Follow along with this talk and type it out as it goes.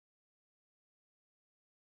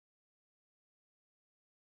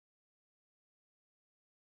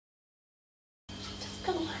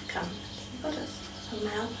you've got a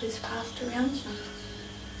male who's passed around.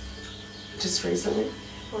 Just recently?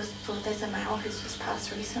 Well, there's a male who's just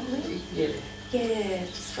passed recently. Yeah. Yeah,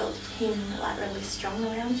 just felt him like really strong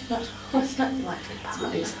around you. It's not like your partner.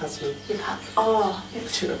 It's my ex-husband. Your partner. Oh,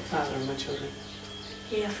 it's Father of my children.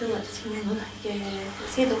 yeah. I feel it's him. Yeah,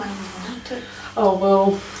 is he the one you wanted? Oh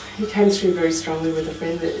well, he came through very strongly with a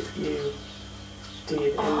friend that you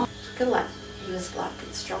did. Oh, I feel like he was like a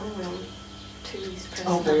bit strong-willed to his personality.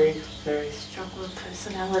 Oh, very, very. Strong-willed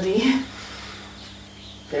personality.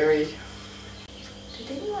 Very.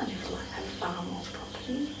 Did anyone ever like have farm or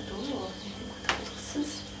property at all, or anything like that?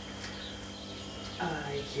 Horses?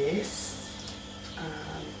 Yes.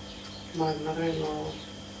 My mother-in-law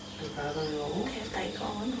and father-in-law. Have they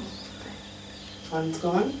gone? Or One's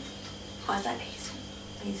gone. oh, is that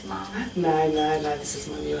his mum? No, this is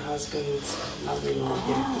my new husband's mother-in-law.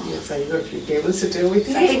 Oh. Yeah, so you've got a few families to deal with.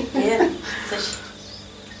 So,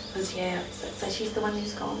 yeah. So she's the one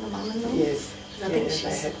who's gone, the mum-in-law? Yes. I think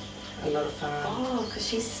she's... they had a lot of farm. Oh, because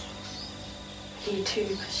she's here too,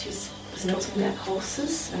 because she's talking about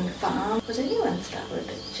horses and farm. Would anyone start with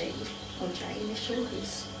a G or J initial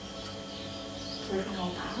who's living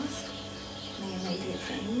or past in the immediate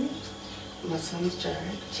family? My son's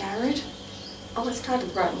Jared. Jared? Oh, I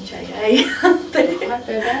started writing J-A. I know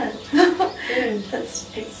that. Yeah.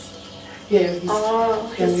 It's... Yeah, he's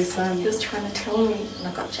younger son. He was trying to tell me, and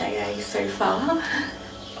I got J-A so far.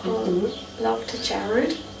 Oh, love to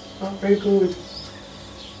Jared. Oh, very good.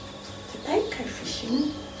 Did they go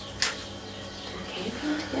fishing? Do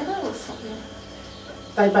camping together or something?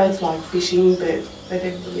 They both like fishing, but they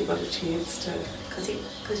never really got a chance to.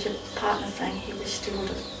 Because your partner's saying he wished he would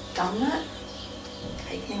have done that?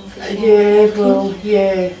 Taking him fishing? Yeah, well,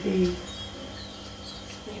 yeah, he...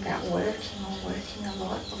 Something about working or working a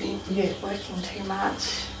lot, or yeah. working too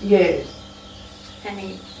much. Yeah. And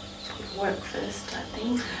he put work first, I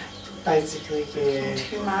think. Basically, yeah. Working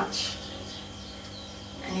too much.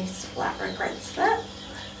 And he flat regrets that.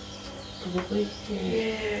 Probably, yeah.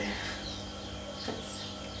 Yeah. That's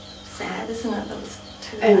sad, isn't it? That was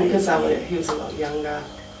too late. And because he was a lot younger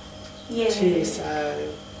too,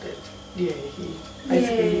 so, but yeah, he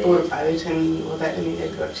basically bought a boat and all that, and he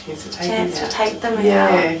never got a chance to take them out. To take them out.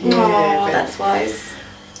 Yeah. Oh, that's why it's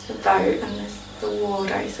the boat and there's the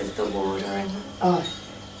water. He says the water and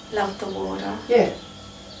love the water. Yeah.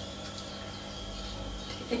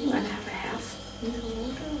 Did anyone have a house near the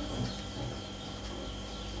water?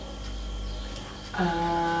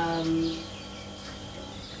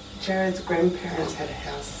 Jared's grandparents had a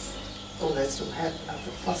house, or they still have, up at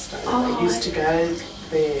Foster. Oh, they used to go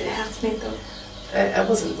there. The house near the... It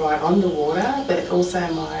wasn't right on the water, but also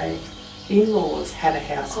my in-laws had a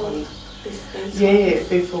house on. Yeah,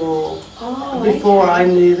 before I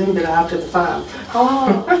knew them, but after the farm.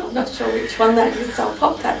 Oh, I'm not sure which one that is, so I'll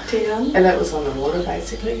pop that down. And that was on the water,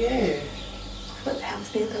 basically, yeah. But the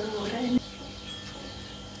house near the water. And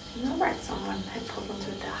I read someone had problems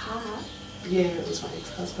with their heart. Yeah, it was my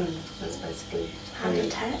ex-husband. That's basically... Heart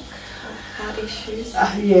attack? Heart issues?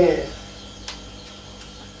 Yeah.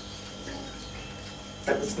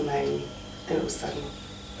 That was the main, and it was sudden.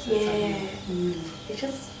 Yeah. He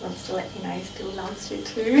just wants to let you know he still loves you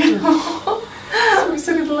too. So we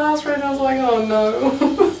said in the last round, I was like, oh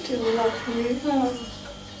no. Still love you.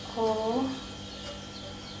 Oh.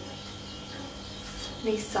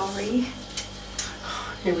 He's sorry.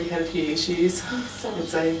 Yeah, we had a few issues. I'd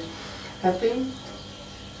say have been.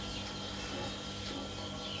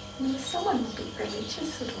 Was someone a bit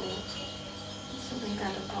religious at all? Something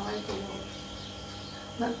about a Bible?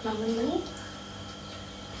 Not mum-in-law?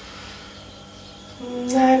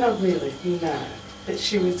 No, not really, no. But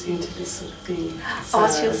she was into this sort of thing. So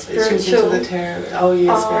she was spiritual? She was into the tarot. Oh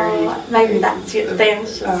yes, very. Maybe that's it then,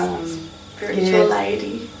 she's spiritual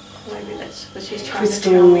lady. Maybe that's what she's trying to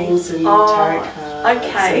tell me. Crystals and tarot cards.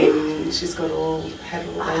 Okay. And she's had all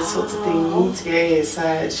those sorts of things. Yeah,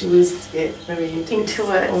 so she was very into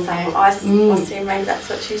it. Oh, so yeah. I see, maybe that's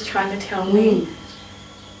what she's trying to tell me.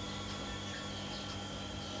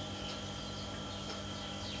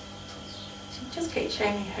 She just keeps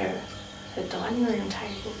showing me her dining room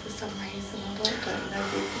table for some reason. I don't know.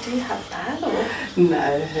 Do you have that? Or?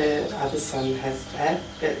 No, her other son has that,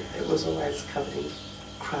 but it was always covered in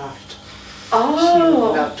craft. Oh.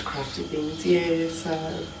 She loved crafty things, yeah, so...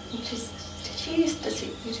 Did she used to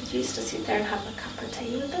sit there and have a cup of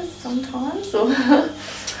tea with us sometimes, or...?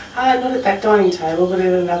 Not at that dining table, but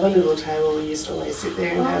at another little table we used to always sit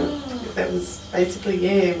there and have... That was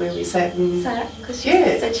basically, where we sat and... Because she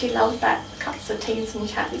said she loved that, cups of teas and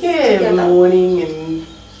chats together. In the morning and...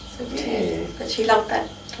 But she loved that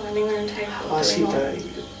dining room table. Oh, she did.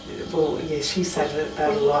 Well, yeah, she said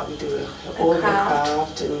about a lot and do all the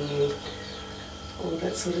craft and all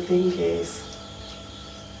that sort of thing, yes.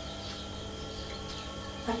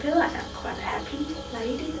 I feel like I'm quite a happy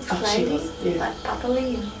lady, this lady. She was, yeah. Like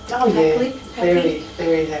bubbly and happy. Very,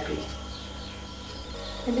 very happy.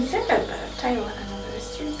 And is there a birthday or an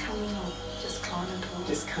anniversary coming or just kind of?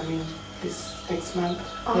 Just coming this next month.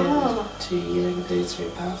 Oh. 2-year anniversary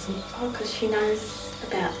of passing. Oh, because she knows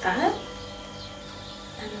about that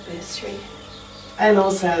anniversary. And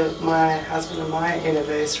also my husband and my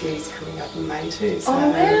anniversary is coming up in May too. So,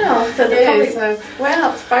 oh wow! So yeah, probably,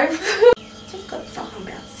 wow, it's both. Just got something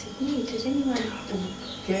about Sydney. Did anyone?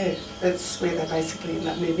 Yeah, that's where they basically end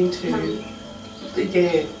up moving to.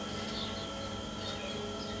 Yeah.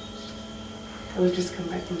 And we've just come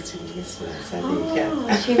back from Sydney yesterday, so there you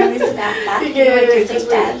go. She knows about that. Yeah, you went to see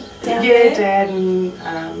Dad down there? Dad and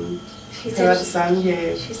her other son,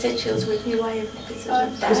 yeah. She said she was with you while you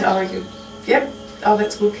visited Dad. Yep. Oh,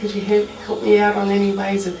 that's good. Could you help me out on any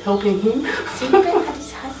ways of helping him? So you been had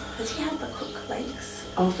has he had the crook legs?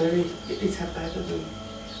 Oh, very. He's had both of them.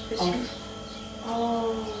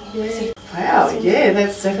 Oh. Yeah. Wow, yeah,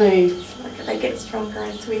 that's definitely... Like they get stronger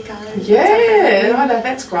as we go. Yeah, no,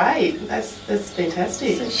 that's great. That's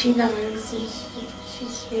fantastic. So she knows and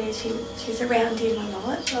she's around him a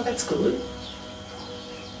lot. Oh, that's good.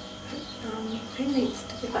 Who needs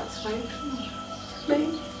to give up smoking?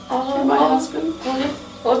 Me. Oh, and my husband.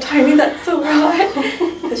 Oh, Tony, that's all right.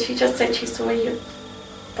 Because she just said she saw you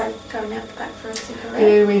both going out the back for a cigarette.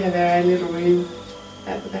 Yeah, we have our own little room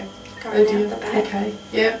out the back. Going out the back. Okay,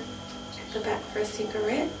 yep. The back for a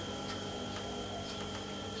cigarette.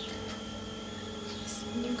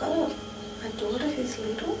 You've got a daughter who's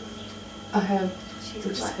little. I have. She's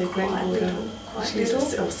which like is her granddaughter. She's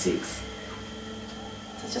little. 6.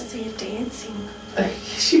 So just see her dancing.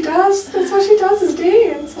 She does. That's what she does is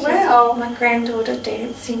dance. Wow. My granddaughter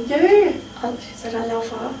dancing. Yeah. She said I love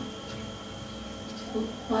her.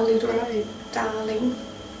 My little darling.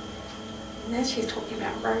 Now she's talking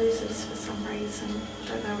about roses for some reason. I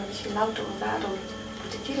don't know whether she loved all that or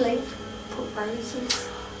did you put roses?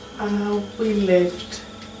 We left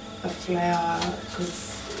a flower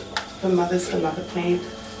because a mother plant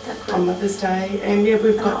on Mother's Day, and yeah,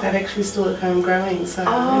 we've got that actually still at home growing. So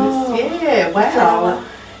yeah, wow. Flower.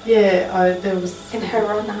 Yeah, there was in her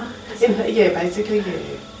honour. Yeah, basically,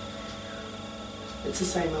 yeah. It's the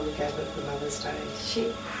same one we gave her for Mother's Day.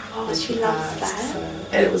 She loves that. So,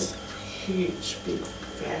 and it was huge, big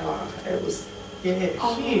flower. It was,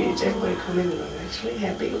 huge. Everybody commented on actually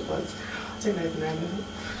how big it was. I don't even remember.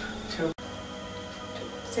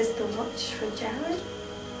 Says the watch for Jared?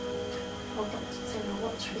 Or what's in a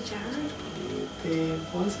watch for Jared? There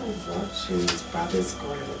was a watch and his brother's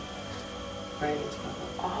got it. Raymond's brother.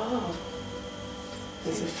 Oh.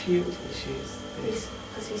 There's a few issues.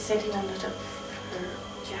 Because he said he wanted it for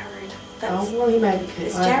Jared. Well, he made it.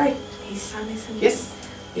 It's Jared, his son, isn't it? Yes.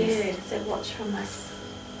 Yeah, it's a watch from us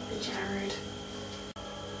for Jared.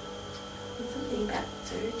 And something about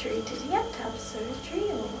surgery. Did he have to have surgery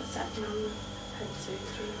or was that Mum had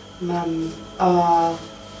surgery? Mum,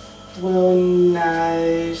 well,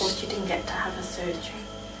 no. Or she didn't get to have a surgery?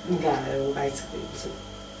 No, basically it was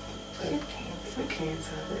a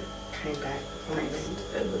cancer that came back from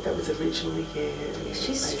it. That was originally,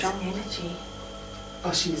 She's strong energy.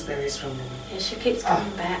 Oh, she's very strong energy. Yeah, she keeps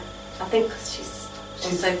coming back. I think because she's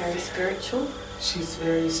also very spiritual. She's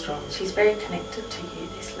very strong. She's very connected to you,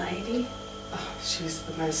 this lady. Oh, she's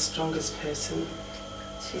the most strongest person.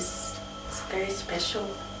 She's very special.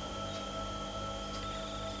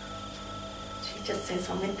 She just says,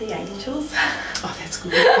 I'm with the angels. Oh, that's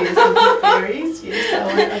good. Yes, and the fairies. Yes,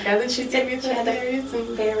 I gather she's with the fairies. A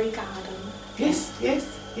fairy garden. Yes.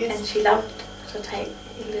 And she loved to take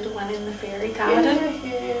a little one in the fairy garden.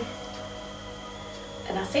 Yeah.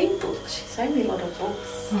 And I see books. She showed me a lot of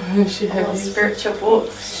books. Oh, she had spiritual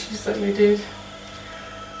books. She certainly did.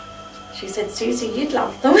 She said, Suzie, you'd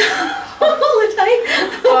love them all the day.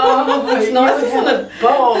 Oh, it's nice, isn't it?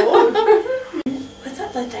 Bowl. Was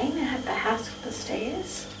that Ladina had the house with the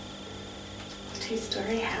stairs? A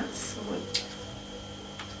 2-story house? Or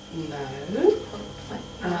no.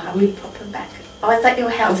 We popping back. Oh, is that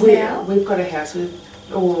your house now? We've got a house with,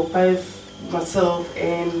 both myself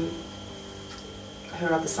and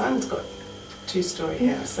her other son's got a 2-story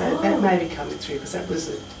house. So that may be coming through because that was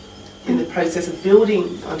in the process of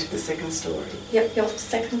building onto the 2nd story. Yep, your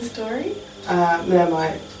 2nd story? No,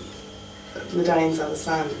 my Ladain's other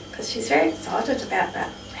son. Because she's very excited about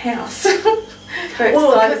that house. Very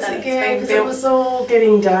excited that it's being built. It was all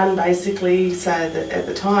getting done basically, so that at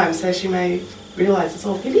the time, so she may realise it's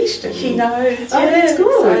all finished. And She knows. Oh, Yeah, that's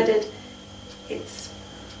good. excited. It's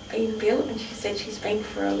been built, and she said she's been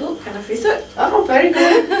for a look and a visit. Oh, very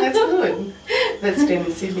good. That's good. That's down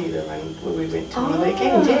in Sydney, the one where we went to on the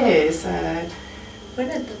weekend. Yeah, so... When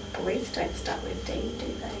did the boys don't start with D, do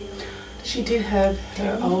they? She did have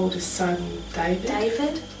her oldest son, David.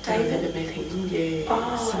 David? I never met him, yeah.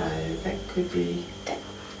 Oh. So that could be...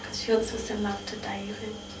 Because she wants to send love to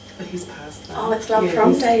David. But he's passed now. Oh, it's love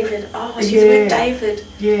from David. Oh, she's with David.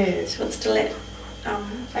 Yeah. She wants to let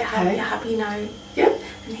your hubby know. Yep.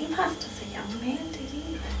 And he passed as a young man, did he?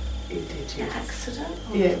 He did, yes. An accident?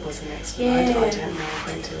 Or? Yeah, it was an accident. Yeah. I don't know a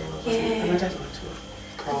great deal. Yeah. And I don't like to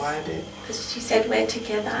cry a bit. Because she said we're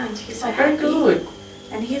together and she's so very happy. good.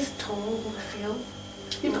 And he's tall, I feel.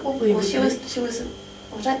 You probably Well, she was,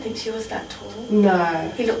 I don't think she was that tall.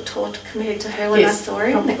 No. He looked tall compared to her when I saw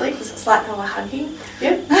him. Probably. Because it's like they were hugging.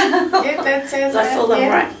 Yep. Yep, that sounds I saw them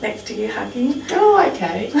yeah. right next to you hugging. Oh,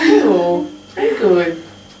 okay. Cool. Very good.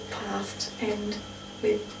 Past and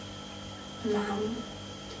with Mum,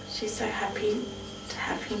 she's so happy to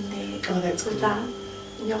have him there. Oh, that's with good. her.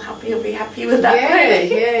 And you'll be happy with that.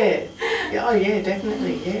 Yeah. Oh, yeah,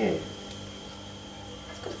 definitely, yeah.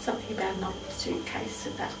 It's got something about an old suitcase,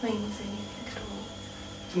 if that means anything at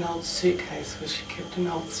all. An old suitcase, where she kept an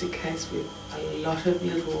old suitcase with a lot of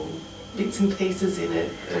little bits and pieces in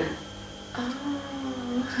it.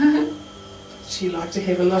 Oh. She liked to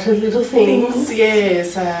have a lot of little things. Yeah,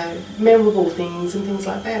 so memorable things and things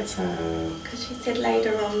like that. So. Because she said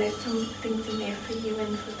later on there's some things in there for you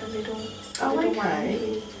and for the little. Oh, little okay.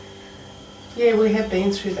 one. Yeah, we have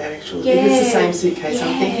been through that actually. Yeah. It's the same suitcase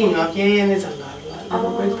I'm thinking of. Yeah, and there's a lot of little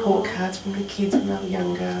Oh. report cards from the kids when they were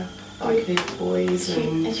younger, like their boys.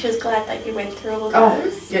 And she was glad that you went through all of Oh,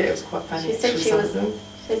 those. yeah, it was quite funny. She said actually, she some was. of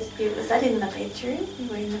them. Was that in the bedroom? You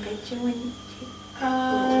were in the bedroom when you.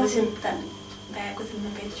 Or was it that bag was in the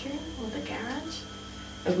bedroom or the garage?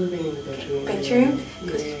 It would have been in the bedroom. Bedroom?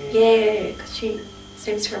 Yeah. Because she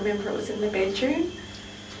seems to remember it was in the bedroom.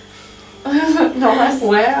 Nice.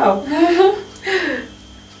 Wow.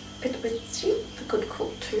 But was she a good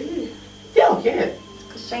cook too? Yeah, yeah.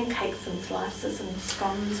 Because Jane cakes and slices and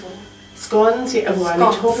scones or... Scones, yeah. Well, I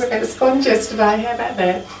only talked about scones yesterday. How about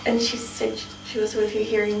that? And she said she was with you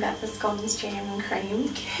hearing about the scones, jam and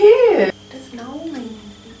cream. Yeah. Does Noel mean?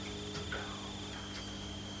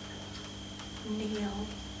 Neil.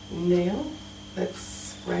 Neil?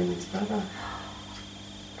 That's Raymond's brother.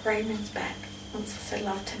 Raymond's back. Wants to say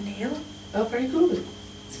love to Neil. Oh, very good.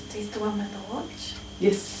 So he's the one with the watch.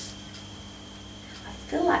 Yes. I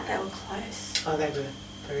feel like they were close. Oh, they were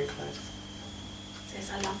very close.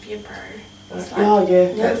 Says, I love you, bro. It's Oh,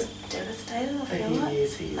 yeah. Neil's devastated, I feel like. He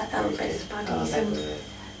is. Like they were best buddies. Oh, they and were.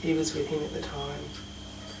 He was with him at the time.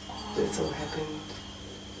 That's all happened.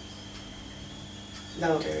 They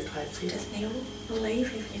were very close. Yeah. Does Neil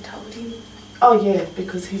believe if you told him? Oh, yeah,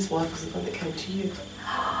 because his wife was the one that came to you.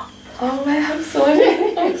 Oh, man, I'm so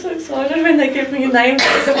excited when they give me a name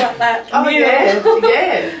like that. Oh, Neil. yeah,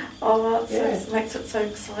 yeah. Oh, it Yeah. makes it so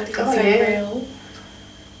exciting Oh, and so yeah. real.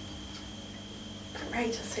 But Ray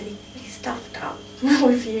just said he stuffed up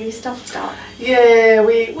with you, he stuffed up. Yeah,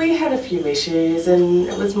 we had a few issues, and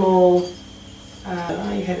it was more. I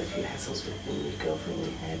had a few hassles with the new girlfriend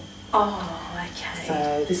we had. Oh, okay.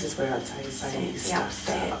 So this is where I'd say he's saying he's stuffed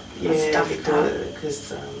upset. up. Yeah, Stuffed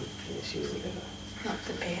because yeah, she was a bit Not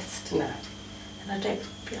the best. no. And I don't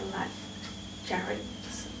feel like Jared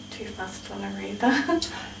was too fussed on her either.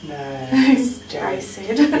 No. Ray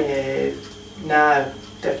said. Yeah. No,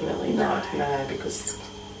 definitely not. No. No, because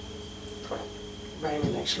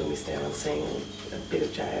Raymond actually missed out on seeing a bit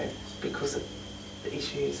of Jared because of the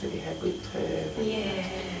issues that he had with her. Yeah.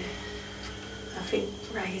 I think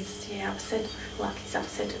Ray's upset. I feel like he's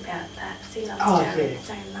upset about that because he loves Jared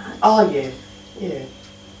so much. Oh yeah, yeah.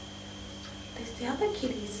 There's the other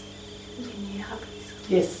kiddies, your new hubbies.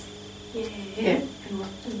 Yes. Yeah. Yeah.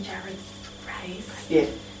 And Jared's Ray's. Yeah.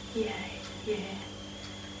 Yeah, yeah.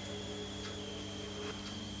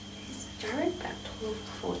 Is Jared about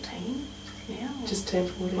 12 or 14 now? Just turned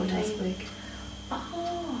 14 last week.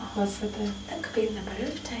 Oh. Last Saturday. That could be in the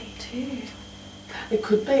birthday too. It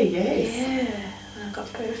could be, yes. Yeah. And I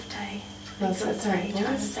got birthday. Last Ray Saturday.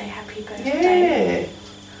 trying to say happy birthday. Yeah.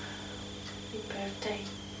 Happy birthday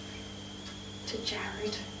to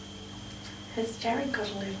Jared. Has Jared got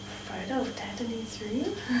a little photo of Dad in his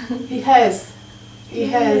room? He has. He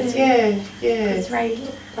has, yeah. Because Ray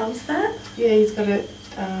loves that. Yeah, he's got it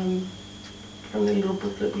from the little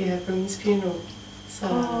booklet we had from his funeral.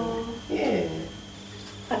 So, yeah.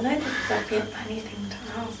 I know this is a bit funny thing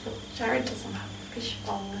to ask, but Jared doesn't have a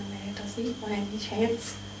fishbowl in there, does he, by any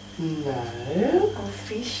chance? No. Or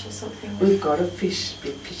fish or something? We've got a big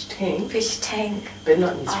fish tank. Fish tank. But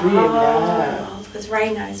not in this room, no. Because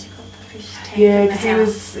Ray knows you've got the fish tank Yeah, in the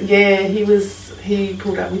because he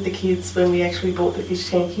pulled up with the kids when we actually bought the fish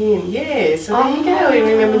tank in. Yeah, so there you go, he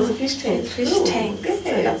remembers the fish tank. The fish cool. tank. Yeah.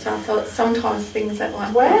 So that's what I thought. Sometimes things that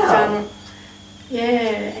like wow.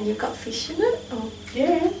 yeah, and you've got fish in it? Or,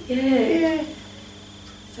 yeah. Yeah.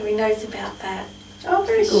 So he knows about that. Oh,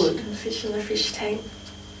 very fish, good. And fish in the fish tank.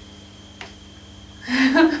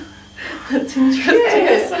 That's interesting.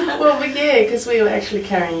 Yeah. Well, because we were actually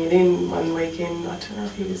carrying it in one weekend. I don't know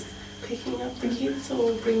if he was picking up the kids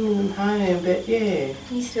or bringing them home, but yeah.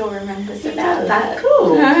 He still remembers about that.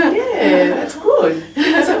 Cool. Yeah, that's good.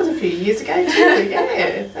 Because that was a few years ago too.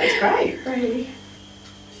 Yeah, that's great. Really.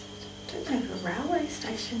 I don't know if a railway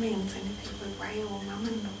station means anything with rail or mum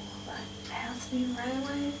and all. Like house near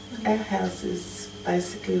railway. Our house is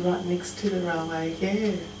basically right next to the railway.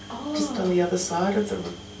 Yeah. Oh. Just on the other side of the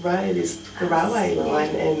road is the railway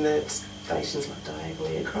line, and the station's like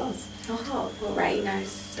diagonally across. Oh, well, Ray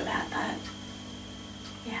knows about that.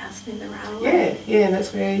 Your house near the railway. Yeah, and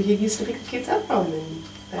that's where he used to pick the kids up from, and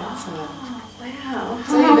that's. Oh, wow.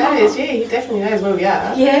 So he knows. Yeah, he definitely knows where we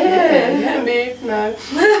are. Yeah. He hasn't moved. No.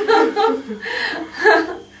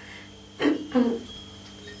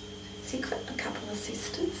 So you got a couple of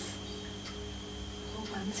sisters, or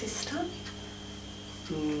one sister?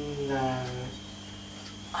 No.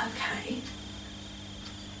 Okay.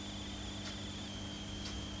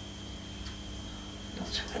 Not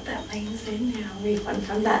sure what that means then. Now I'll move on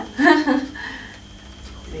from that.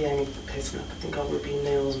 The only person I could think of would be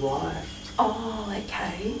Neil's wife. Oh,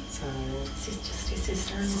 okay. So. Just your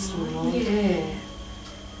sister-in-law. Sister-in-law. Yeah.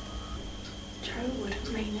 Joe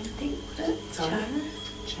wouldn't mean anything, would it? Sorry?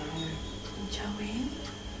 Joe. And Joanne.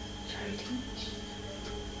 Jodie.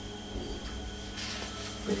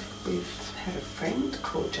 We've had a friend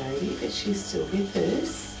called Jodie, but she's still with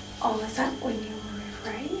us. Oh, is that when you were with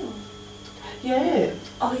Ray? Or? Yeah.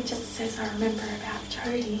 Oh, he just says, I remember about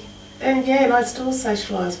Jodie. And I still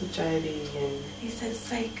socialise with Jodie. And He says,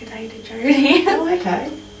 say good day to Jodie. oh, okay.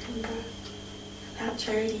 And, about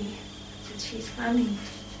Jodie. And she's funny.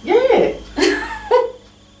 Yeah.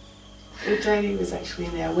 Well, Jodie was actually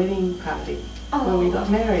in our wedding party when we got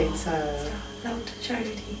married, so. Loved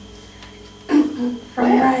Jodie.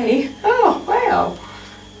 From Ray. Oh, wow.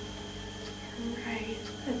 From Ray.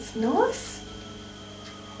 That's nice.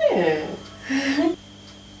 Yeah.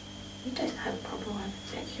 You don't have a problem with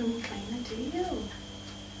vacuum cleaner, do you?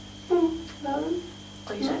 No.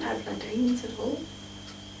 Or you don't have Nadines at all?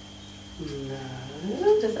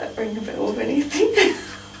 No. Does that ring a bell with anything?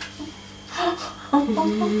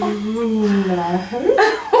 No.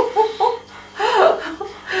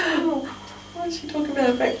 Why is she talking about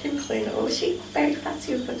a vacuum cleaner? Or is she very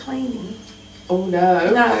fussy with the cleaning? Oh,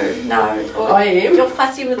 no. No. Or I am. You're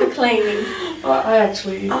fussy with the cleaning. I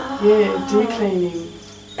actually, do cleaning.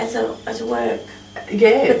 As a work?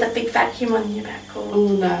 Yeah. With the big vacuum on your back? Or? Oh,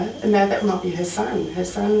 no. No, that might be her son. Her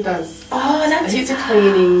son does. Oh, that's He's a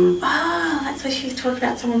cleaning. Oh, that's why she's talking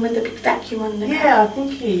about someone with a big vacuum on the back. Yeah, I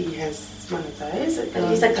think he has one of those. But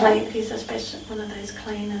he's a special one of those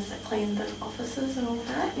cleaners that clean the offices and all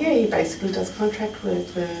that. Yeah, he basically does contract work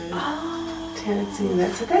for tenancy and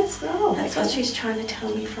that. So that's what she's trying to tell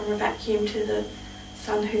me, from a vacuum to the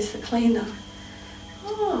son who's the cleaner.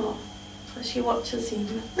 Oh, so she watches him.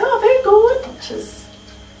 Oh, very good. Watches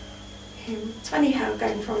him. It's funny how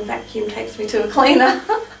going from a vacuum takes me to a cleaner.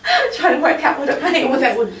 Trying to work out what it means.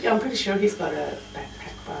 Well, I'm pretty sure he's got a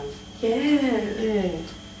backpack one. Yeah.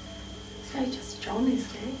 So just John is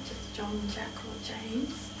there? Just John, Jack or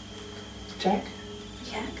James? Jack?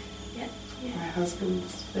 Yeah. My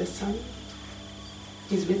husband's first son.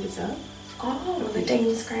 He's with us, huh? Oh, the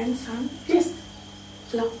Dean's grandson? Yes.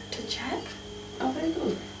 Love to Jack? Oh, very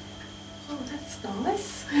good. Oh, that's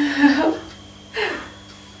nice.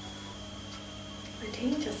 The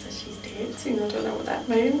Dean just says she's dancing. I don't know what that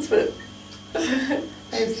means, but...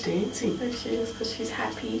 She's dancing. Maybe she is, because she's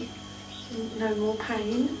happy. No more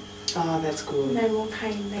pain. Oh, that's good. No more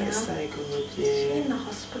pain now. That's so good, yeah. Is she in the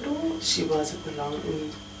hospital? She was at the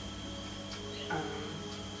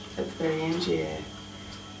at the very end, yeah.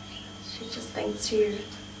 She just thanks you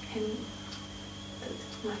and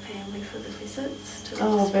my family for the visits to the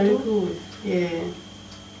hospital. Very good, yeah.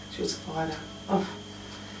 She was a fighter. Oh,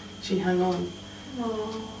 she hung on.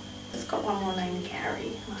 Oh, it's got one more name,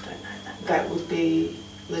 Gary. I don't know that. That would be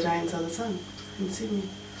Ladain's other son in Sydney.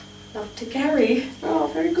 love to Gary. Oh,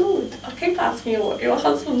 very good. I keep asking you what your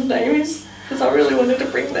husband's name is because I really wanted to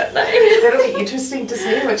bring that name. That'll be interesting to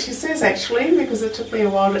see what she says actually, because it took me a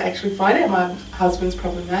while to actually find out my husband's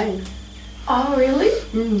proper name. Oh, really?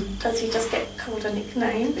 Mm. Does he just get called a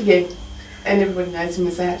nickname? Yeah, and everybody knows him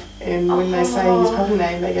as that. And when they say his proper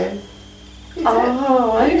name, they go, "Who's that?"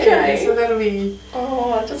 Okay. Yeah, so that'll be...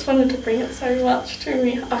 Oh, I just wanted to bring it so much to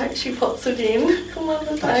me. I hope she pops it in. Come on,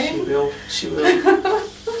 the name. She will. She will.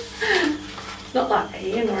 It's not like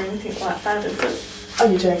Ian or anything like that, is it? Oh,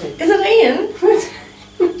 you're joking. Is it Ian?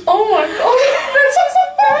 Oh my god, that's his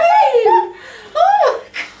name! Oh my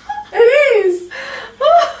god. It is!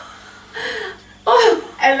 Oh.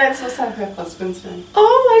 And that's also her husband's name.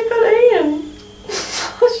 Oh my god, Ian!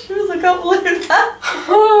 Shoes, I can't believe that.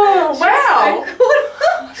 Oh, wow!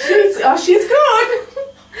 So she's good!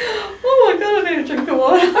 Oh my god, I need a drink of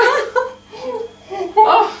water.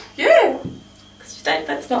 Oh, yeah!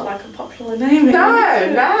 That's not like a popular name.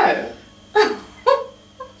 No.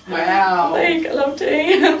 Wow. There you go, love to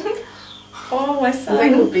Ian. Oh, my son.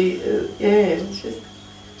 That would be, yeah.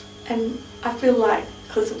 And I feel like,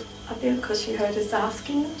 because she heard us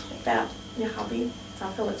asking about your hubby, so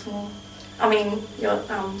I feel it's more, I mean, you're,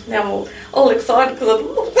 now I'm all excited because I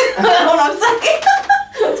don't know what I'm saying.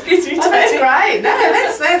 Excuse me, Oh, that's great.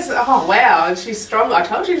 No, that's, oh wow, and she's strong. I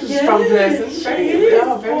told you she's a strong person. She Very, is.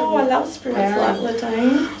 oh, I love spirits like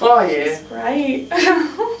Ladine. Oh yeah. She's great.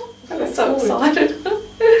 I'm so excited.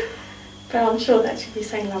 But I'm sure that she'll be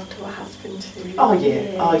saying love to her husband too. Oh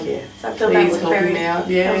yeah, oh yeah. So I feel Please they help were him out.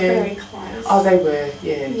 Yeah. they were very close. Oh, they were.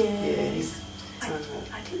 Yeah. Yeah.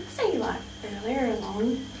 I did see like earlier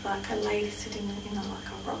on, like a lady sitting in like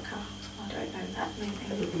a rocker. I don't know that maybe.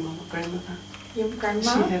 That would be my grandmother. Your grandma?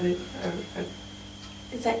 She had a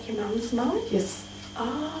Is that your mum's mum? yes.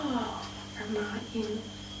 Oh, grandma in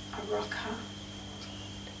a rocker.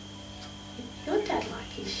 Your dad like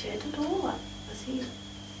he shared it all? Like, was he?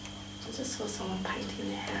 I just saw someone painting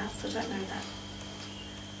the house. I don't know that.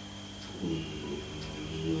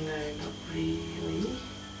 No, not really.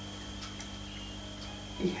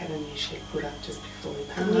 He had a new shed put up just before we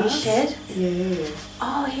passed. A new shed? Yeah.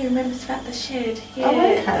 Oh, he remembers about the shed. Yeah, Oh,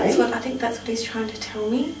 okay. I think that's what he's trying to tell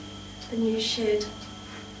me. The new shed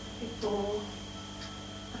before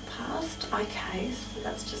I passed. Okay, so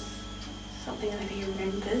that's just something that he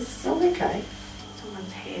remembers. Oh, okay.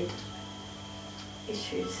 Someone's head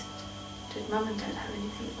issues. Did mum and dad have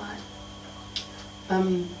anything like?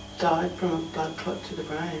 Died from a blood clot to the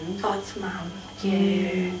brain. Oh, it's mum.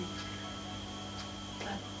 Yeah.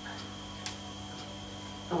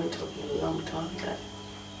 Oh, we're talking a long time ago.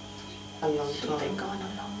 A long She'd time. been gone a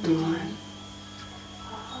long time.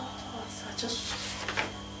 Oh, so I just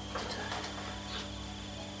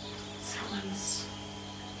someone's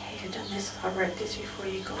head, and this, I wrote this before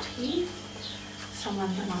you got here. Someone,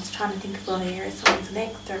 and I was trying to think of all the areas, someone's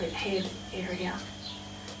neck, throat, head area.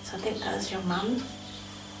 So I think that was your mum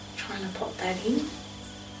trying to pop that in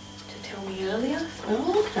to tell me earlier.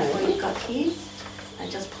 Oh, okay. Before you got here. And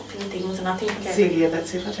just popping things, and I think See, yeah,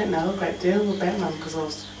 that's it. I don't know a great deal about mum because I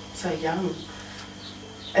was so young.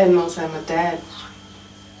 And also my dad,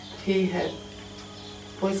 he had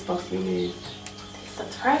voice box removed. the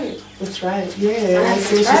throat. The throat, yeah.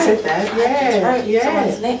 So She said that. Yeah, throat, yeah.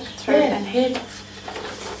 someone's neck, throat and head.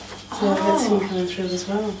 So that's him coming through as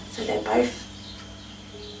well. So they're both,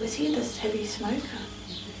 was he this heavy smoker?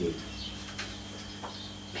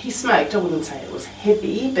 He smoked. I wouldn't say it was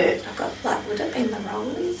heavy, but I got like, would it be in the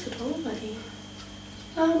rollers at all? But he,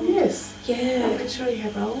 yes. yeah. I'm pretty sure he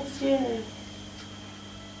had rolls. Yeah.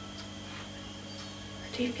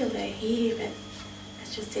 I do feel they're here, but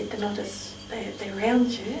as you said, they're not as, they're around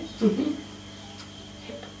you. Mhm.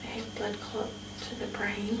 Head blood clot to the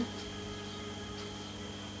brain.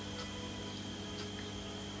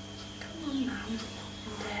 Come on, Mum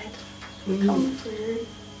and Dad. Come through.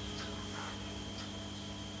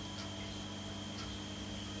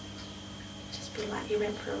 Just be like you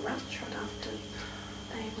went for a rough trot after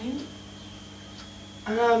they went.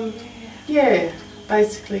 Yeah.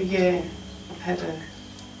 Basically, yeah. I've had a.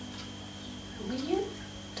 And were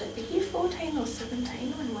you 14 or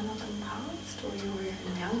 17 when one of them passed, or you were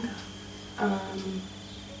even younger? Trying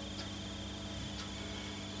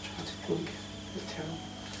to think. It's terrible.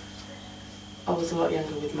 I was a lot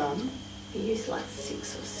younger with Mum. You was like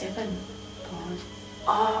 6 or 7. 5.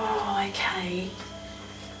 Oh, okay.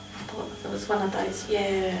 I thought it was one of those,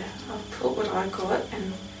 yeah, I put what I got,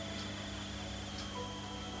 and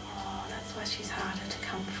oh, that's why she's harder to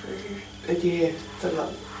come through. Yeah, it's a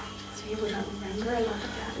lot. So you wouldn't remember a lot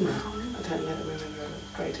about No, Mum. I don't remember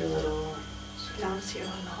a great deal at all. She loves you a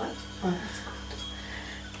lot. Oh, that's good.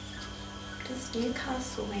 Does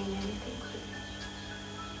Newcastle mean anything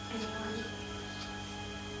to anyone?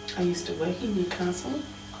 I used to work in Newcastle,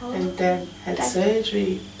 Oh. and Dad had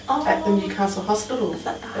surgery at the Newcastle Hospital. Is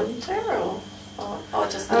that the Hunter or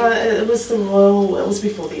just It was the Royal. It was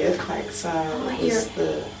before the earthquake, so it was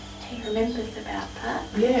the. He remembers about that.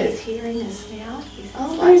 Yeah. He's hearing us now. He's Oh,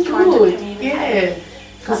 like very trying to good. communicate. Yeah,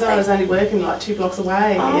 because I was only working like 2 blocks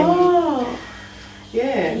away. Oh. And,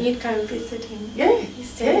 yeah. And you'd go and visit him. Yeah. He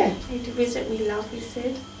said, Yeah. "Need to visit me, love." He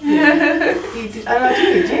said. Yeah. He did, and I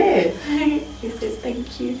did. Yeah. He says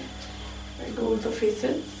thank you for all the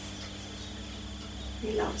visits.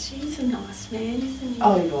 He loves you. He's a nice man, isn't he?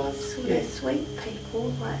 Oh, he was. Sweet, Yeah. sweet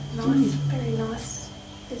people, like nice, very nice.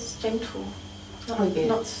 Just gentle, not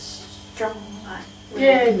not strong, like.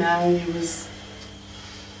 Yeah, no, he was.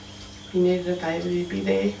 If he needed a favour, he'd be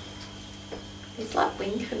there. He's like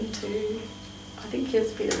Lincoln too. I think he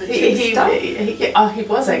was a bit of a He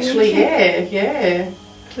was actually. Yeah, yeah. A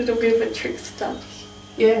little bit of a trickster.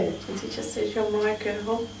 Yeah. And he just says, "You're my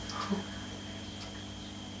girl."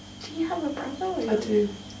 Do you have a brother? I do.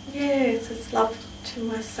 Yes, it's love to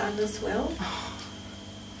my son as well.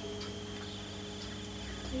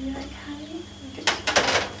 Are you okay?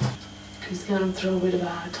 He's going through a bit of a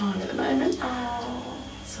hard time at the moment. Oh.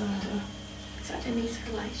 So. Is that in his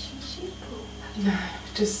relationship or? No,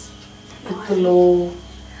 just with the law.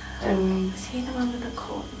 And is he the one with the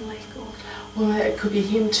court and leg or? well, it could be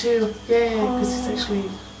him too. Yeah, because he's actually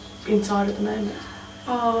inside at the moment.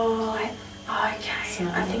 Oh, okay. So,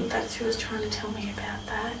 I think that's who was trying to tell me about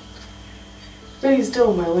that. But he's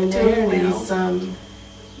doing well in there, Doing and well. he's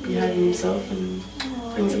behaving himself, and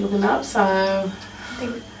Oh, things are looking up. So I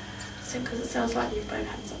think because it sounds like you've both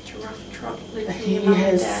had such a rough trot living with he your mum and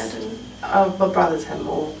has. dad and My brother's had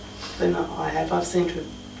more than I have. I've seemed to have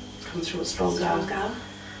come through it stronger. I don't know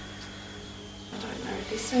if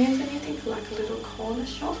this means anything, like a little corner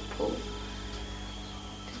shop or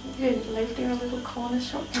you lived in a little corner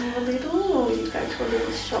shop when you were little, or you go to a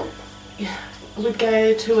little shop? Yeah, we'd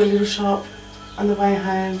go to a little shop on the way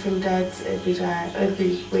home from Dad's every day,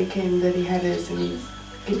 every weekend that he had us, and he'd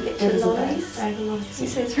give us a bag of lollies. He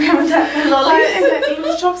says, remember that, the lollies? And that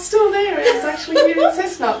little shop's still there. It's actually here in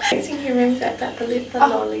Cessnock. I think he remembers the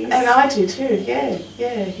lollies. And I do too, yeah.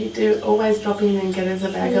 Yeah, he'd always drop in and get us a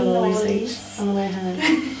bag of lollies each on the way home.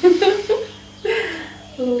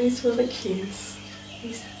 Lollies for the kids.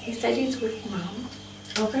 He said he's with Mum.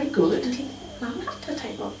 Oh, very good. Did Mum have to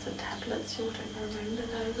take lots of tablets? You don't remember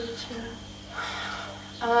though, did you?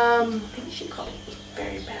 I think she got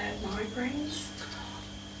very bad migraines.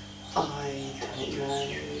 I don't know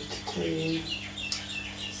to tell you.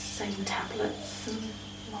 Same tablets and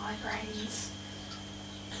migraines.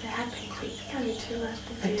 They had been quick to go to her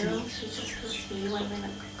feel. She just was here 1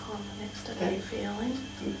 minute quick on the next day feeling.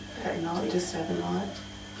 At night, just overnight.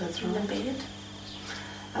 That's In right. the bed.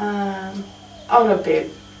 On a bed.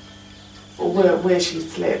 Where she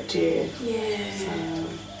slept, yeah. Yeah. So,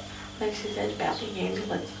 Like she said about the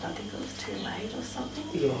ambulance, but I think it was too late or something.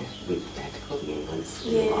 yeah, we had to call the ambulance.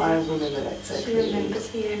 Yeah. I remember that so She clearly. remembers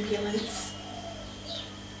the ambulance.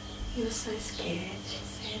 You were so scared, she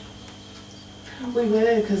said. We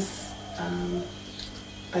were, because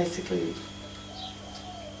basically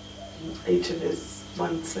each of us,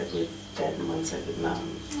 one slept with Dad and one slept with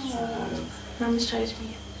Mum. So, Mum showed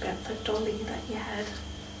me about the dolly that you had.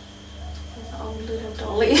 The old little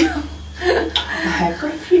dolly. I have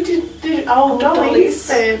got a few old dollies.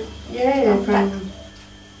 Yeah, from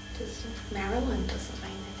Just Marilyn doesn't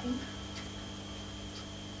mean anything.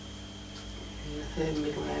 her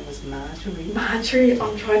middle name was Marjorie. Marjorie,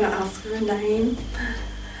 I'm trying to ask her a name.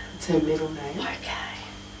 It's her middle name. Okay.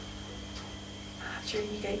 Marjorie,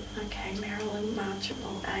 you get, okay, Marilyn, Marjorie,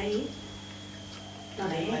 A.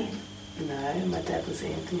 Not Anne. No, my dad was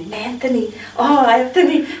Anthony. Anthony. Oh,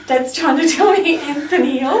 Anthony. Dad's trying to tell me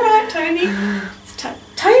Anthony. All right, Tony. It's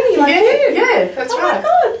Tony, like you. Yeah, that's right.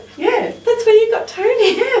 Oh my God. Yeah. That's where you got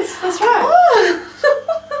Tony. Yes, that's right. Oh.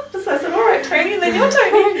 So I said, all right, Tony, and then you're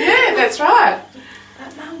Tony. Yeah, that's right.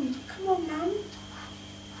 But Mum, come on, Mum.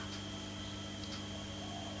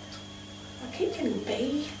 I keep getting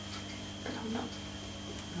B, but I'm not.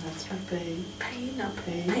 That's right, B. P, no,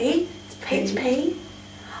 P. P. It's P. It's P. P.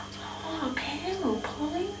 Oh, Pam or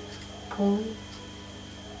Pauline? Pauline.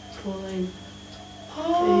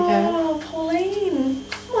 Oh, Pauline.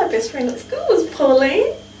 My best friend at school was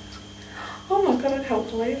Pauline. Oh my God, I can't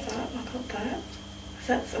believe that. I got that.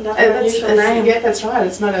 That's another unusual name. Yeah, that's right.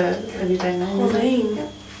 It's not a everyday name. Pauline. Yeah,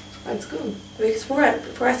 that's good. Because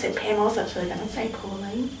before I said Pam, I was actually going to say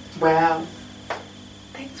Pauline. Wow.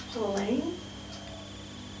 Thanks, Pauline.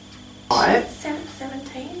 Right.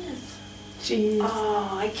 17 is... She is.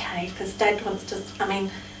 Oh, okay, because Dad wants to,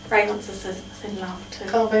 Ray wants to send love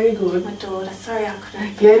to Oh, very good. my daughter. Sorry I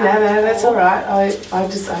couldn't. Yeah, no, that's all right. I didn't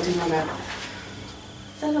want to.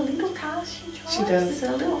 Is that a little car she drives? She does. Is it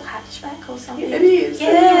a little hatchback or something? Yeah, it is.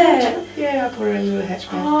 Yeah. Yeah, I bought her a little hatchback.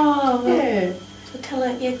 Oh, well, yeah. so tell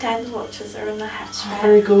her your Dad watches her in the hatchback. Oh,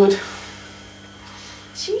 very good.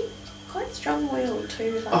 She quite strong-willed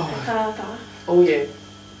too, like Oh. her father. Oh, yeah.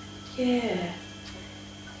 Yeah.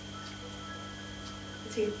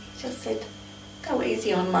 He just said, go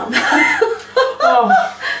easy on Mum. Oh,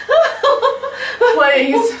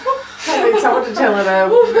 please. I need someone to tell her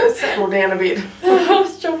to settle down a bit.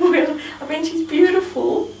 Strong-willed. She's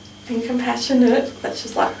beautiful and compassionate, but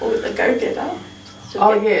she's like, a go-getter.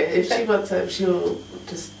 Oh, yeah. If she wants it, she'll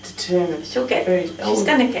just determine. She'll get. She's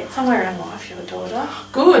going to get somewhere in life, your daughter.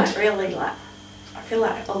 Good. Like, really, I feel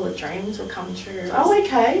like all the dreams will come true. Oh,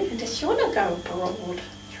 okay. And does she want to go abroad,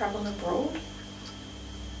 travel abroad?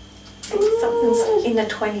 Something's in the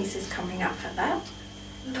 20s is coming up for that.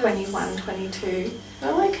 21, 22.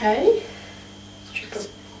 Oh, okay.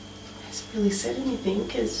 Hasn't really said anything,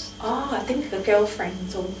 I think the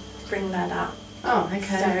girlfriends will bring that up. Oh,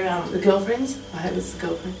 okay. So, the girlfriends? I hope it's the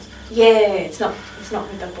girlfriends. Yeah, it's not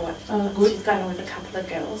with the boy. Oh, good. She's going with a couple of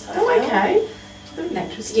girls. I Oh, feel. okay. Very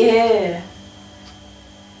interesting. Yeah.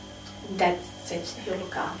 Dad said he'll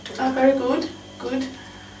look after her. Oh, very good. Good.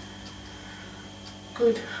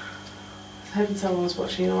 Good. I was hoping someone was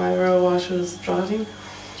watching over her while she was driving.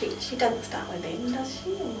 She doesn't start with M, does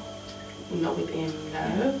she? Or? Not with M,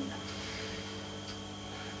 no.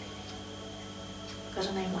 Got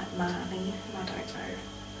a name like Marnie, and I don't know.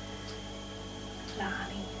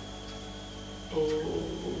 Lani. Oh,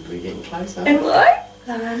 we're getting closer. And what?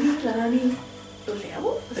 Lani.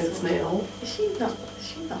 Lil? It's Nell. Is she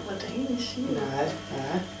not Ladine, is she? No.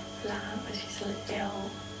 But she's Lil.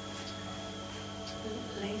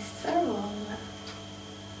 Lisa or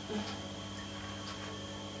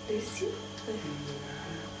Lucy?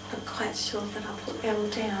 I'm not quite sure, but I'll put L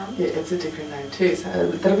down. Yeah, it's a different name too, so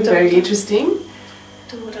that'll be very interesting.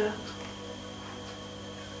 Daughter.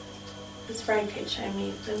 This Ray kept showing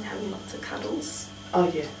me them having lots of cuddles.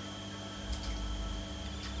 Oh, yeah.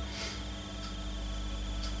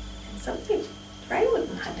 And something, Ray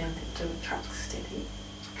wouldn't have anything to do with trucks, did he?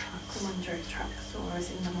 Trucks. Someone drove trucks or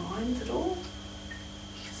was in the mines at all?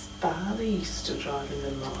 His father used to drive in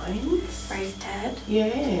the mines. Ray's dad?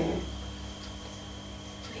 Yeah.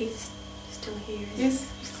 But he's still here, is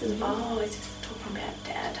Yes, he's still here. Oh, he's just talking about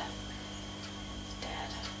Dad. Dad.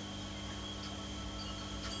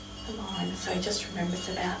 The mines, so he just remembers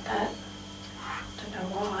about that. Don't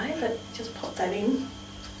know why, but just pop that in.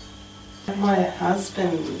 My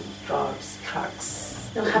husband drives trucks.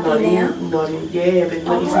 You're happy now? Yeah, but he's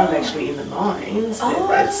not actually in the mines. Oh,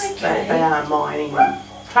 but okay. They are mining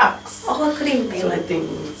trucks. Oh, it could even be sort like of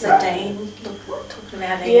things. the Dane talking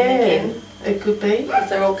about Ian Yeah, again. it could be. Because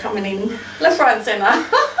they're all coming in left, right and centre.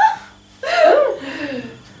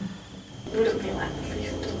 Would it be like the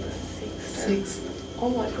 5th or the 6th? 6th. Oh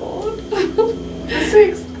my god. The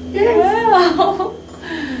 6th, yes. Wow.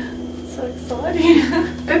 So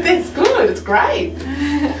exciting. But that's good, it's great.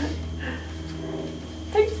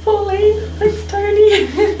 Thanks Pauline. Thanks Toni.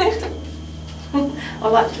 I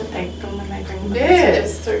like to thank them when they bring the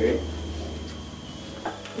messages through.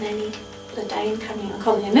 Nanny Ladane coming. I'm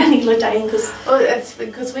calling her Nanny Ladane because... Well, that's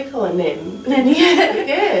because we call her Nan. Nanny.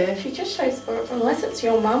 Yeah. She just shows, unless it's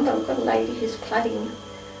your mum, but I've got a lady who's plaiting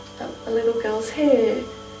a little girl's hair.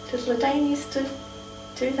 Does Ladane used to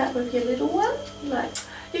do that with your little one? Like...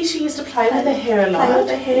 Yeah, she used to play with her hair a lot. Play with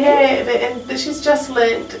the hair? Yeah, but she's just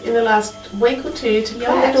learnt in the last week or two to Your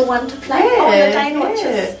plait. little one to play? Yeah, Oh, Ladane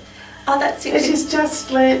watches. Oh, that's it. And she's just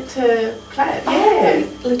learnt to plait. Yeah.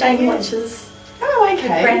 Ladane watches Oh, her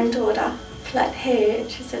okay. granddaughter plait hair and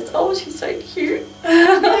she says, oh, she's so cute.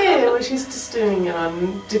 Yeah, well, she's just doing it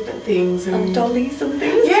on different things. And On dollies and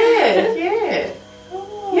things. Yeah, yeah.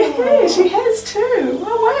 Oh. Yeah, she has too.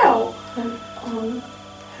 Oh, wow. On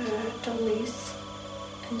her dollies.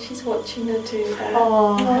 And she's watching her do that.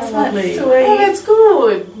 Oh, how isn't that lovely. sweet? Oh, that's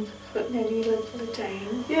good. But Nanny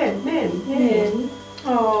Ladane. Yeah, Nan. Yeah. Nan.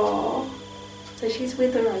 Oh. So she's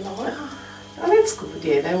with her a lot. Oh, that's good.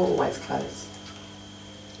 Yeah, they were always close.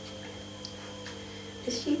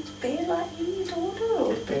 Is she fair like you, your daughter?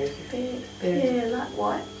 Or Very fair? Very. Yeah, like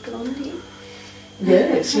white, blondie.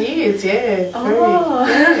 Yeah, she is. Yeah. Oh.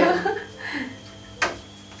 Very. Yeah. So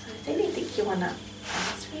is there anything you want to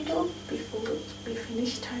ask me, dog, before we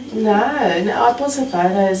finish, Toni? No, I bought some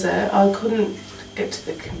photos. I couldn't get to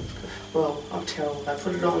the well, I'm terrible. I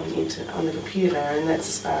put it on the computer, and that's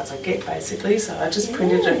as far as I get basically. So I just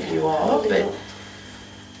printed a few off, but.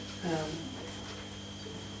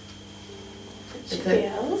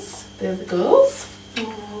 Girls. They're the girls.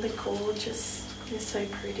 Oh, they're gorgeous. They're so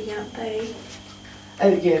pretty, aren't they?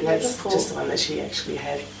 Yeah, that's just the one that she actually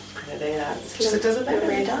had printed out. So does it matter?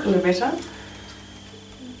 Loretta.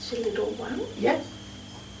 It's your little one. Yep.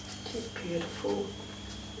 She's beautiful.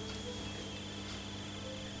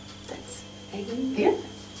 That's Amy. Yep.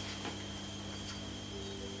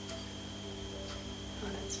 Oh,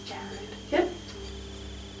 that's Jared. Yep.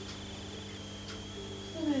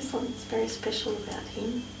 There's something very special about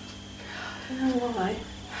him. I don't know why.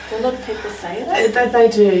 A lot of people say that. They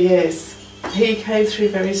do, yes. He came through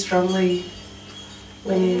very strongly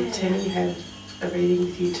when Toni had a reading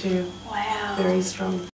with you too. Wow. Very strong.